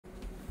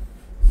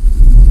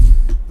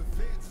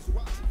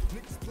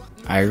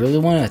I really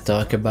want to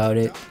talk about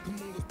it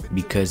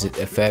because it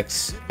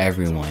affects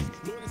everyone.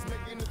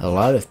 A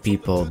lot of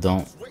people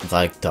don't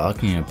like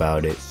talking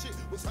about it.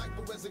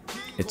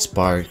 It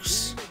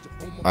sparks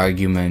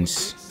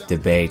arguments,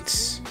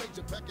 debates,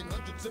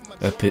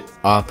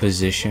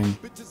 opposition.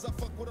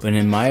 But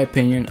in my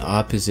opinion,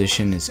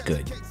 opposition is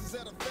good.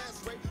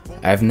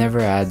 I've never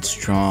had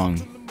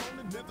strong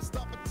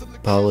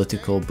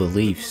political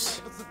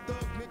beliefs.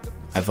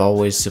 I've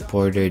always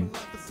supported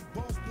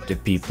the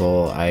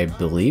people I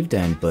believed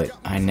in, but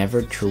I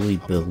never truly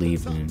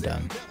believed in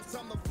them.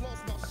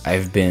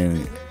 I've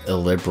been a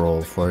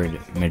liberal for the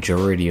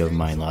majority of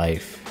my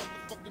life,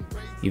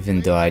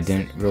 even though I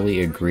didn't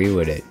really agree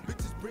with it,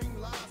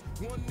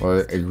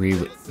 or agree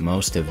with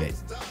most of it.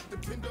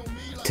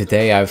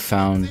 Today I've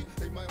found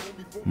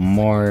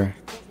more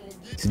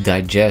to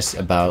digest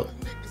about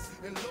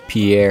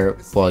Pierre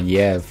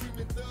Poilievre,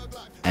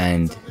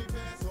 and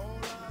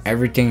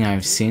everything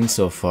I've seen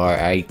so far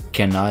I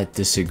cannot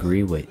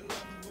disagree with.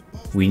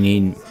 We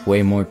need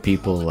way more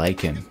people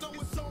like him,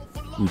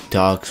 who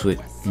talks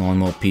with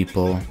normal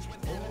people,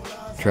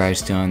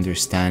 tries to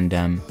understand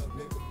them,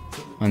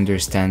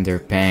 understand their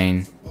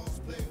pain,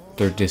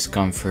 their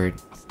discomfort,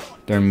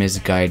 their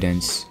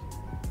misguidance,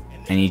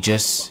 and he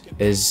just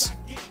is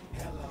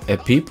a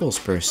people's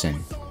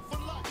person.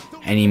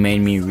 And he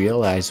made me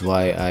realize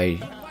why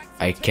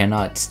I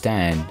cannot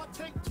stand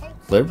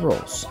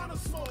liberals.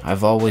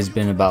 I've always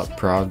been about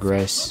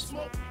progress,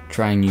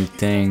 trying new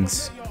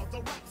things,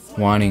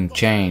 wanting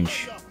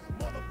change,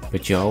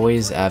 but you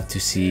always have to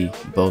see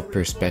both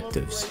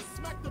perspectives.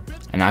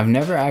 And I've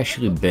never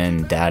actually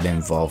been that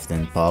involved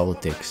in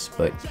politics,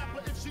 but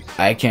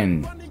I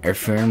can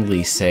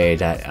firmly say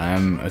that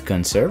I'm a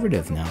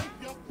conservative now.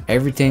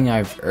 Everything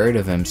I've heard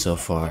of him so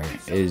far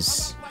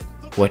is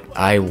what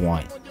I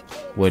want,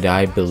 what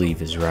I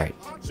believe is right.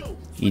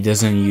 He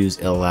doesn't use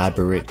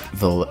elaborate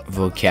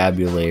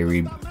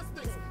vocabulary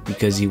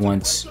because he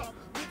wants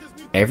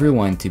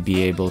everyone to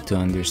be able to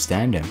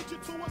understand him,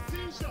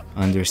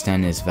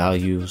 understand his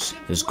values,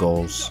 his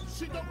goals,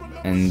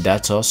 and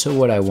that's also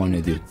what I want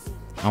to do.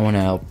 I want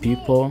to help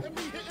people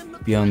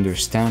be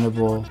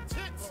understandable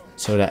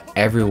so that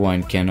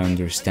everyone can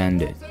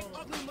understand it.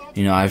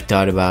 You know, I've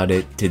thought about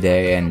it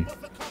today and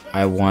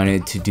I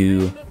wanted to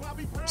do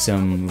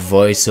some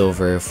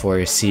voiceover for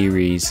a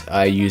series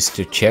I used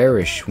to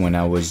cherish when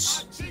I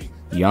was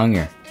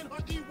younger.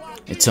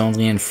 It's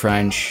only in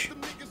French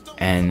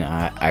and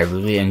I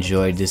really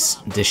enjoyed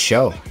this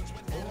show.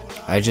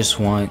 I just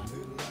want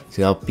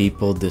to help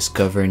people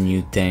discover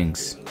new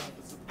things,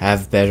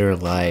 have better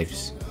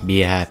lives, be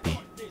happy.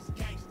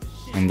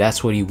 And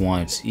that's what he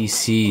wants. He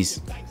sees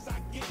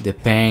the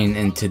pain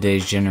in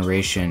today's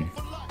generation,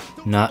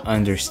 not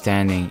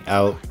understanding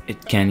how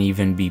it can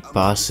even be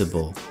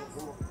possible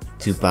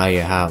to buy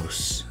a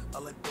house,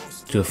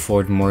 to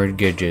afford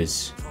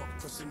mortgages,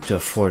 to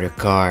afford a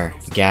car,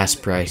 gas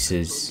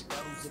prices.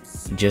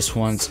 He just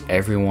wants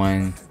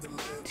everyone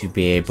to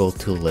be able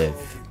to live.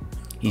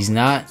 He's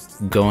not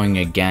going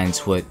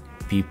against what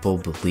people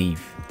believe.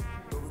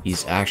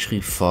 He's actually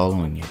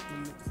following it.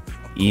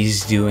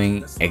 He's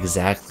doing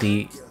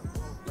exactly,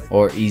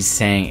 or he's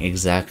saying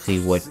exactly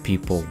what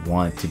people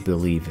want to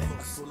believe in.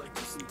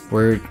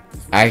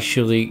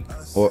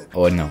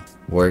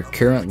 We're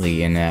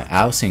currently in a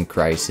housing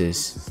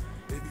crisis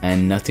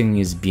and nothing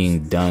is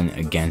being done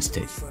against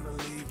it.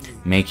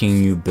 Making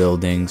new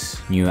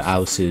buildings, new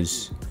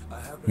houses,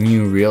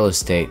 new real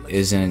estate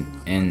isn't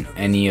in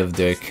any of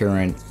the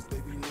current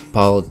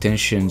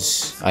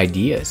politicians'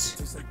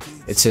 ideas.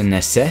 It's a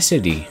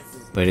necessity,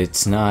 but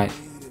it's not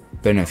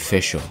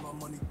beneficial.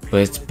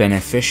 But it's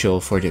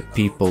beneficial for the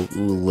people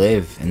who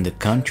live in the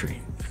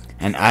country.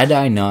 And had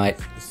I not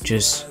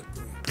just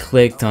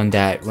clicked on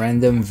that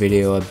random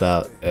video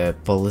about a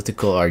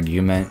political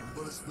argument,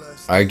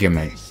 I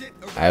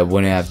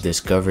wouldn't have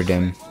discovered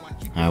him.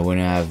 I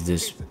wouldn't have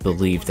this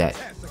belief that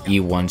he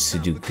wants to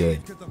do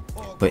good.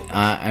 But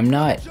I'm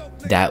not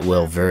that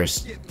well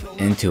versed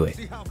into it.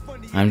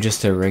 I'm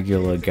just a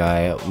regular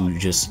guy who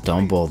just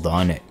stumbled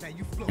on it.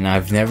 And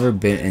I've never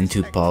been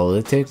into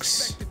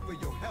politics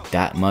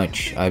that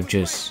much. I've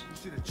just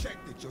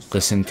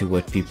listened to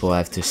what people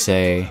have to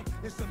say,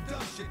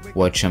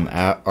 watch some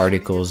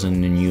articles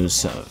in the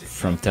news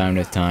from time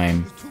to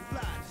time,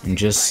 and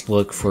just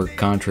look for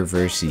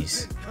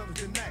controversies.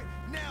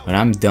 But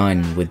I'm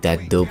done with that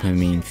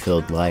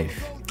dopamine-filled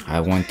life. I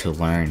want to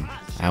learn.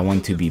 I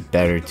want to be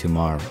better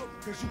tomorrow.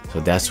 So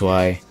that's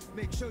why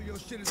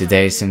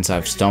today, since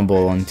I've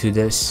stumbled onto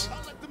this,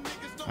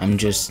 I'm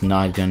just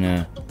not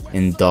gonna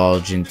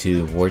indulge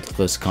into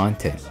worthless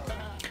content.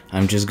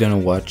 I'm just gonna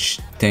watch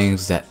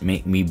things that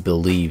make me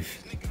believe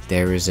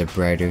there is a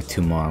brighter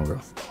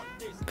tomorrow.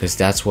 Because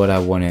that's what I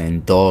want to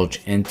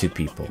indulge into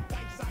people.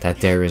 That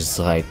there is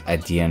light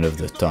at the end of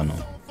the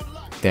tunnel.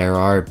 There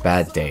are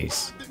bad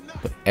days,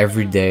 but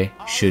every day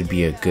should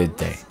be a good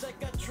day.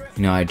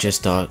 You know, I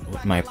just talked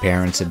with my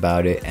parents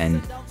about it,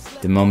 and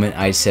the moment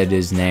I said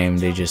his name,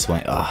 they just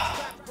went,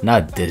 "Ah,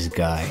 not this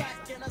guy.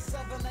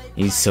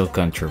 He's so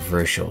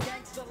controversial."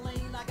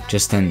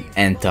 just an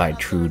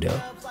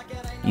anti-Trudeau.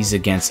 He's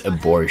against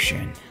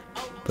abortion.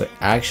 But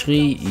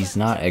actually, he's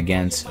not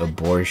against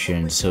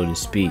abortion, so to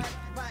speak.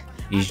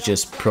 He's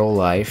just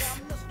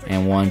pro-life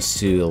and wants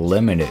to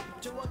limit it.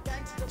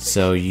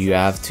 So you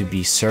have to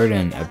be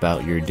certain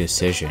about your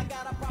decision.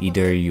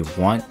 Either you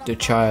want the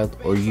child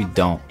or you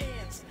don't.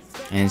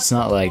 And it's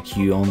not like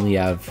you only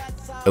have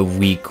a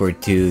week or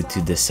two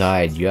to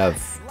decide. You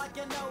have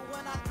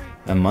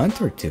a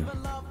month or two.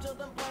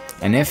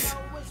 And if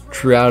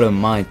throughout a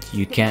month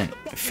you can't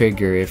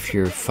figure if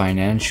your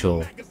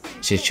financial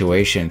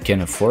situation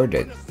can afford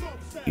it,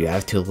 you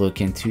have to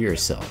look into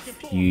yourself.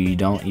 You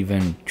don't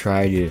even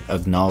try to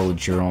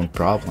acknowledge your own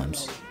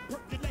problems.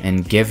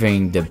 And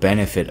giving the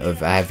benefit of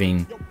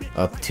having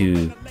up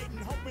to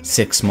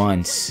 6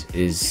 months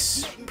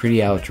is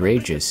pretty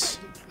outrageous.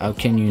 How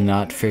can you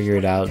not figure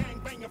it out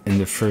in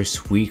the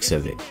first weeks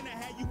of it?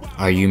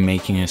 Are you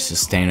making a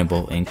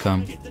sustainable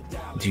income?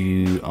 Do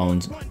you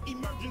own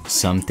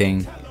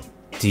something?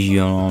 Do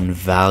you own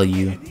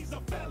value?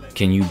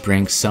 Can you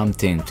bring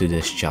something to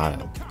this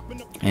child?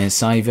 And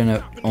it's not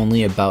even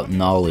only about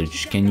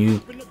knowledge. Can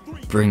you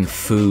bring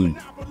food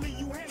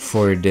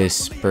for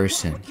this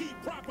person?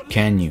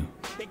 Can you?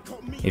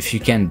 If you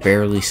can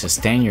barely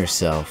sustain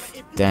yourself,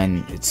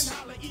 then it's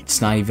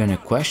not even a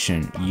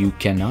question. You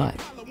cannot.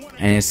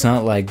 And it's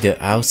not like the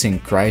housing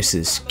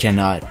crisis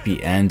cannot be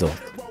handled.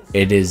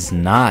 It is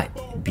not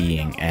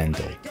being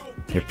handled.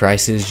 The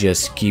prices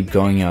just keep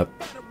going up.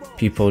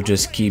 People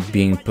just keep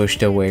being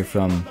pushed away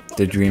from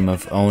the dream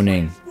of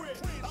owning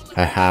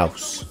a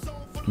house.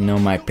 You know,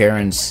 my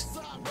parents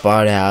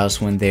bought a house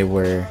when they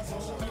were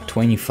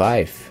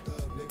 25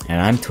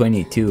 and I'm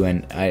 22,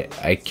 and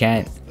I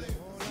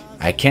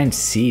can't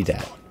see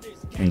that.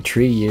 In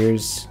 3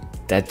 years,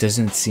 that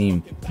doesn't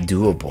seem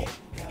doable.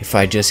 If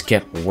I just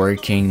kept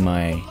working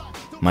my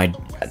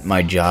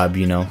job,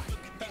 you know,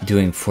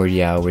 doing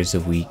 40 hours a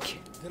week,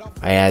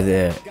 I had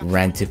a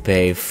rent to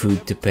pay,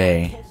 food to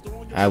pay,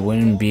 I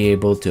wouldn't be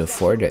able to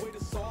afford it.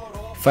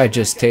 If I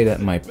just stayed at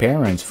my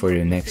parents for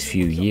the next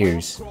few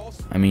years,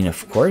 I mean,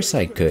 of course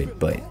I could,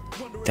 but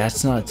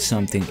that's not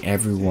something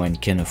everyone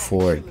can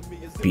afford,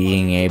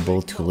 being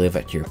able to live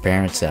at your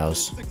parents'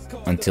 house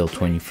until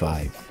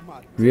 25.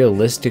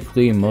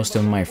 Realistically, most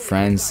of my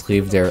friends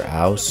leave their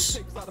house,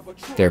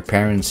 their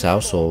parents'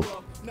 household,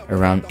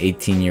 around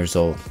 18 years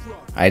old.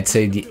 I'd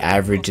say the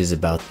average is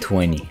about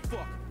 20.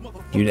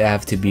 You'd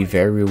have to be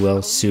very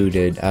well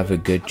suited, have a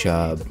good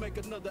job,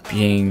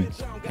 being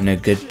in a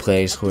good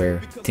place where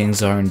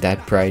things aren't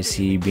that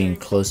pricey, being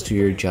close to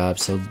your job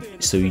so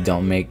you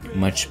don't make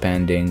much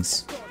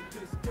spendings.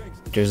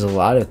 There's a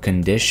lot of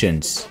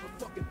conditions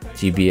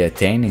to be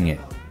attaining it,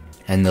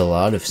 and a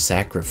lot of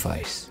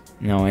sacrifice.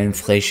 You know,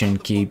 inflation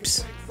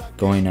keeps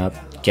going up,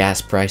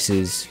 gas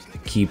prices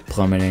keep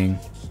plummeting.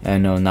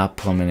 No, not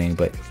plummeting,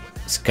 but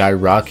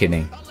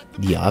skyrocketing,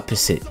 the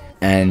opposite.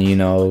 And you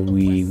know,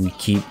 we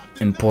keep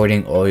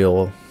importing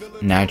oil,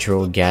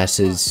 natural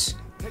gases,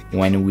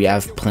 when we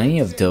have plenty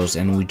of those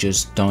and we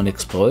just don't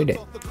exploit it.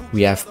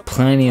 We have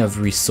plenty of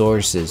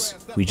resources,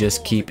 we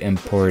just keep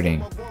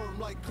importing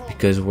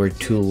because we're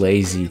too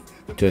lazy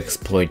to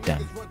exploit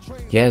them.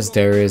 Yes,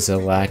 there is a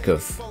lack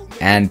of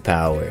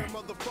manpower,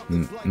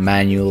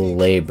 manual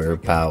labor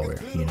power,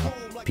 you know,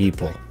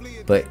 people.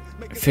 But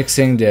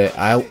fixing the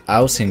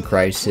housing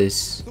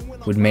crisis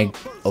would make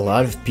a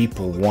lot of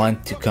people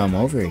want to come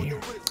over here.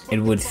 It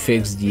would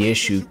fix the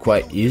issue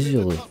quite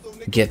easily.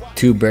 Get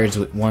two birds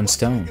with one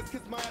stone.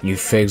 You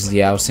fix the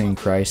housing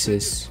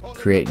crisis,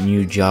 create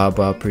new job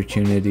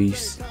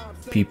opportunities,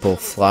 people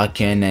flock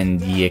in and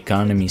the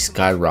economy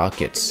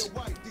skyrockets.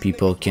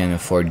 People can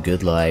afford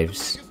good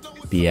lives,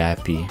 be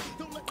happy,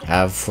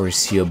 have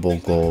foreseeable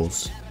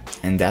goals.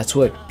 And that's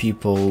what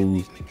people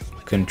who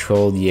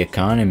control the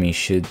economy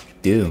should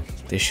do.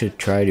 They should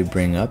try to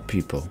bring up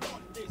people.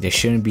 They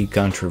shouldn't be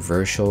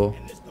controversial,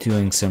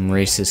 doing some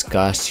racist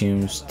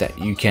costumes that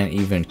you can't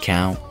even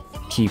count.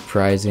 Keep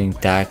rising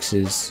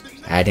taxes,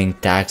 adding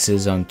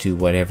taxes onto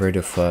whatever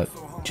the fuck,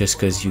 just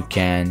cause you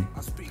can,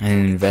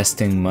 and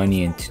investing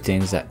money into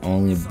things that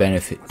only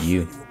benefit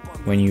you.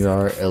 When you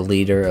are a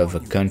leader of a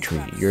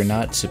country, you're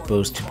not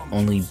supposed to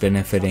only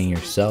benefiting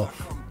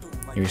yourself.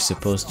 You're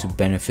supposed to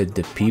benefit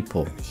the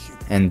people.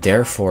 And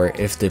therefore,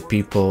 if the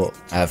people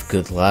have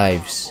good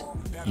lives,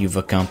 you've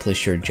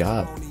accomplished your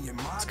job.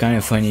 It's kind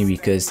of funny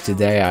because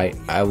today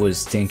I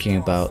was thinking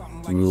about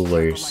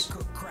rulers.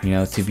 You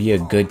know, to be a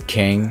good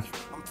king,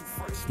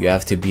 you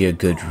have to be a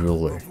good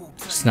ruler.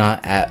 It's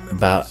not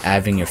about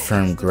having a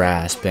firm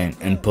grasp and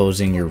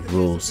imposing your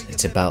rules.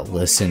 It's about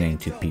listening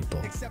to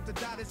people,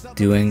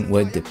 doing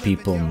what the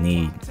people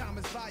need.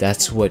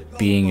 That's what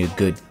being a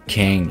good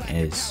king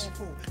is.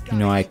 You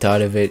know, I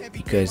thought of it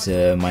because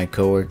my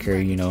coworker,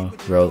 you know,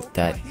 wrote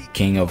that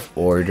King of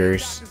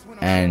Orders,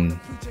 and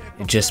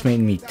it just made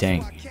me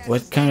think,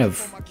 what kind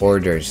of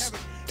orders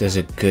does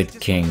a good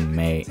king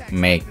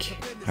make?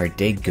 Are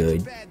they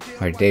good?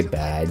 Are they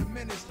bad?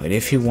 But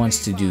if he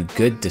wants to do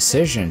good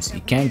decisions,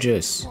 he can't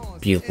just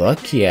be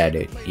lucky at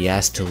it. He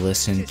has to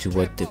listen to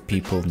what the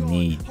people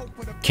need.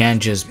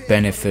 can't just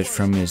benefit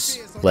from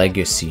his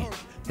legacy,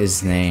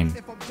 his name.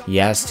 He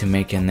has to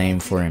make a name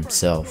for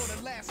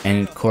himself.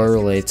 And it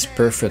correlates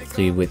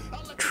perfectly with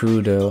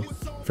Trudeau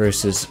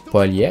versus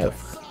Poilievre.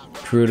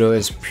 Trudeau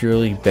is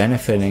purely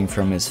benefiting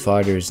from his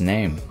father's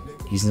name.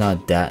 He's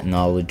not that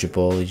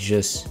knowledgeable, he's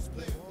just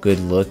good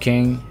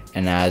looking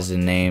and has a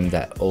name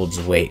that holds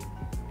weight.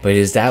 But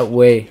is that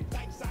way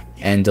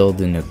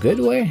handled in a good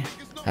way?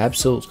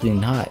 Absolutely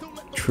not.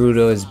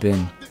 Trudeau has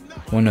been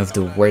one of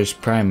the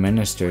worst prime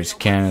ministers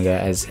Canada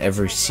has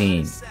ever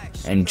seen,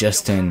 and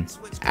Justin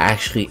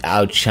actually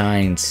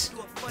outshines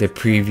the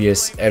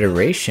previous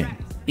iteration.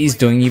 He's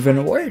doing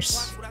even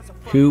worse.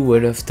 Who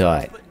would have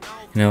thought?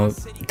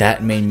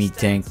 That made me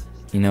think,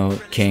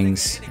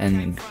 kings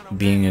and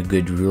being a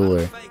good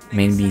ruler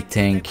made me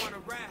think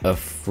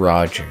of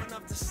Roger.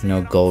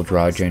 Gold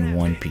Roger in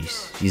One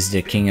Piece. He's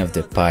the king of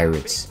the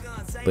pirates.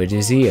 But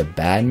is he a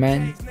bad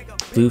man?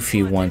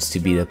 Luffy wants to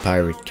be the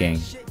pirate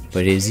king.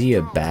 But is he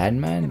a bad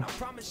man?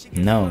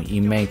 No, he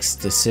makes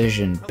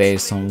decisions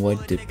based on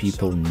what the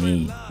people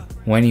need.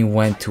 When he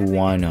went to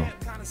Wano,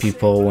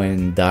 people were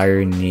in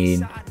dire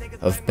need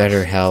of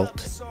better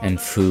health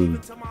and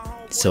food.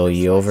 So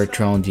he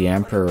overthrew the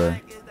emperor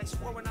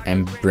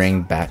and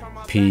bring back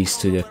peace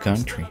to the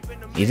country.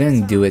 He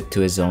didn't do it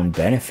to his own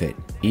benefit.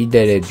 He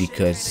did it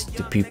because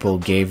the people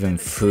gave him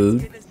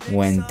food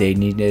when they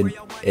needed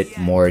it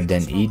more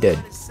than he did.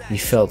 He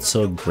felt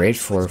so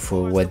grateful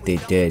for what they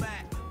did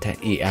that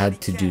he had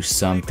to do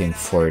something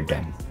for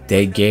them.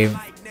 They gave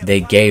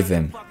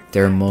him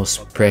their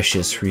most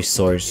precious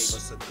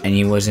resource, and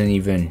he wasn't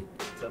even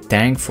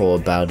thankful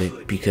about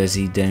it because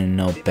he didn't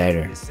know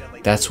better.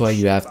 That's why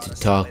you have to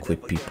talk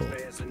with people,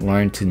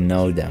 learn to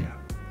know them,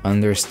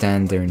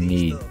 understand their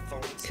need,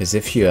 because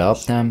if you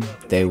help them,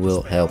 they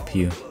will help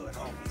you.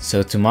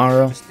 So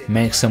tomorrow,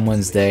 make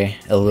someone's day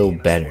a little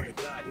better,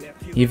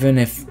 even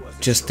if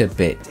just a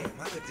bit.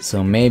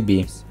 So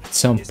maybe at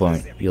some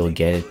point you'll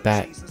get it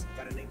back,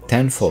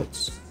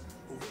 tenfold,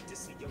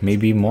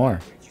 maybe more.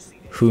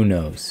 Who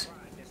knows?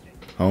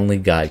 Only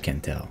God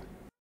can tell.